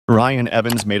Ryan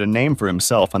Evans made a name for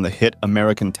himself on the hit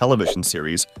American television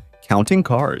series Counting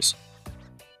Cars.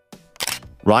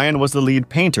 Ryan was the lead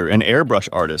painter and airbrush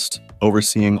artist,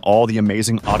 overseeing all the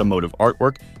amazing automotive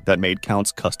artwork that made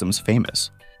Count's Customs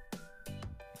famous.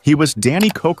 He was Danny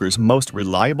Koker's most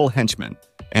reliable henchman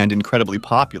and incredibly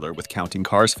popular with Counting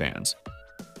Cars fans.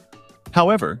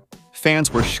 However,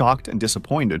 fans were shocked and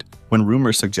disappointed when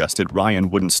rumors suggested Ryan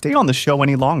wouldn't stay on the show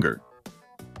any longer.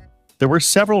 There were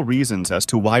several reasons as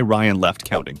to why Ryan left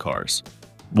Counting Cars.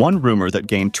 One rumor that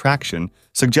gained traction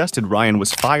suggested Ryan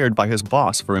was fired by his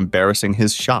boss for embarrassing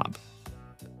his shop.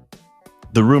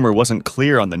 The rumor wasn't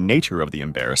clear on the nature of the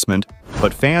embarrassment,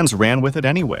 but fans ran with it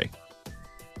anyway.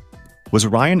 Was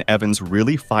Ryan Evans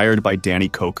really fired by Danny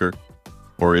Koker,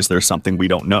 or is there something we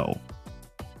don't know?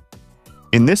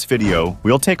 In this video,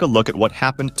 we'll take a look at what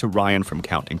happened to Ryan from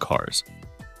Counting Cars.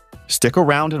 Stick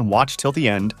around and watch till the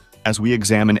end as we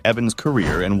examine Evans'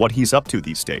 career and what he's up to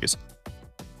these days.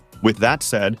 With that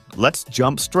said, let's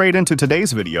jump straight into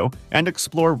today's video and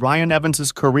explore Ryan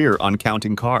Evans' career on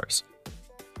Counting Cars.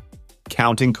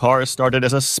 Counting Cars started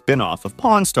as a spin-off of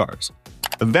Pawn Stars,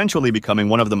 eventually becoming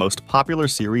one of the most popular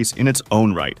series in its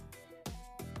own right.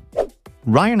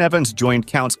 Ryan Evans joined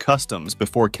Count's Customs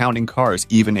before Counting Cars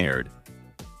even aired.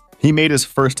 He made his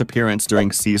first appearance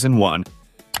during Season 1,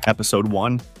 Episode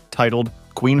 1, titled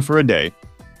Queen for a Day,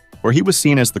 where he was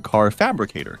seen as the car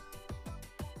fabricator.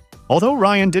 Although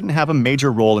Ryan didn't have a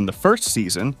major role in the first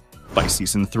season, by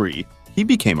Season 3, he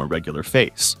became a regular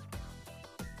face.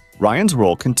 Ryan's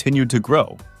role continued to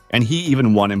grow, and he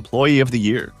even won Employee of the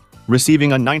Year, receiving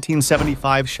a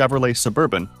 1975 Chevrolet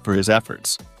Suburban for his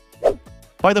efforts.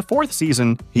 By the fourth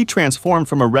season, he transformed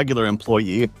from a regular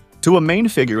employee to a main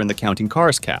figure in the Counting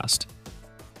Cars cast.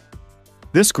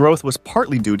 This growth was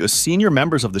partly due to senior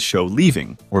members of the show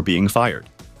leaving or being fired.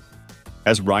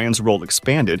 As Ryan's role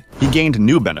expanded, he gained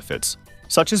new benefits,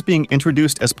 such as being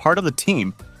introduced as part of the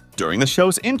team during the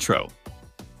show's intro.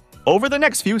 Over the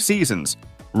next few seasons,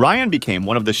 Ryan became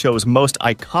one of the show's most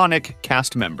iconic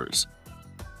cast members.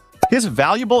 His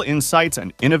valuable insights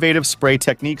and innovative spray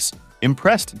techniques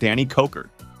impressed Danny Koker.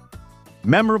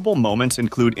 Memorable moments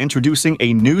include introducing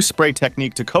a new spray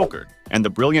technique to Koker and the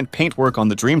brilliant paintwork on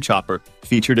the Dream Chopper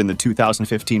featured in the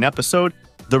 2015 episode,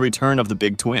 The Return of the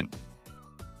Big Twin.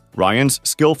 Ryan's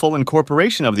skillful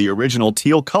incorporation of the original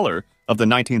teal color of the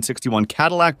 1961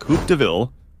 Cadillac Coupe de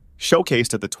Ville,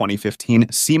 showcased at the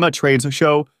 2015 SEMA Trades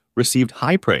Show, received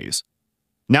high praise.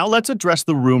 Now let's address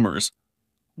the rumors.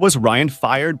 Was Ryan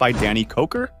fired by Danny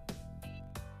Koker?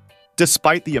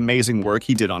 Despite the amazing work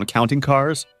he did on Counting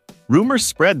Cars, rumors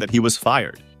spread that he was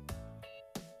fired.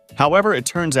 However, it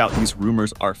turns out these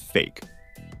rumors are fake.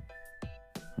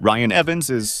 Ryan Evans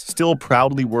is still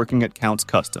proudly working at Count's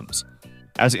Customs,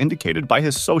 as indicated by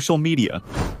his social media.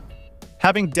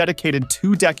 Having dedicated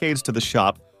 2 decades to the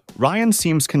shop, Ryan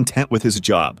seems content with his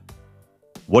job.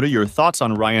 What are your thoughts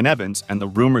on Ryan Evans and the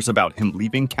rumors about him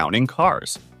leaving Counting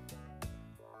Cars?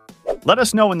 Let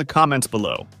us know in the comments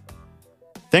below.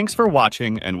 Thanks for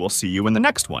watching, and we'll see you in the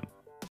next one.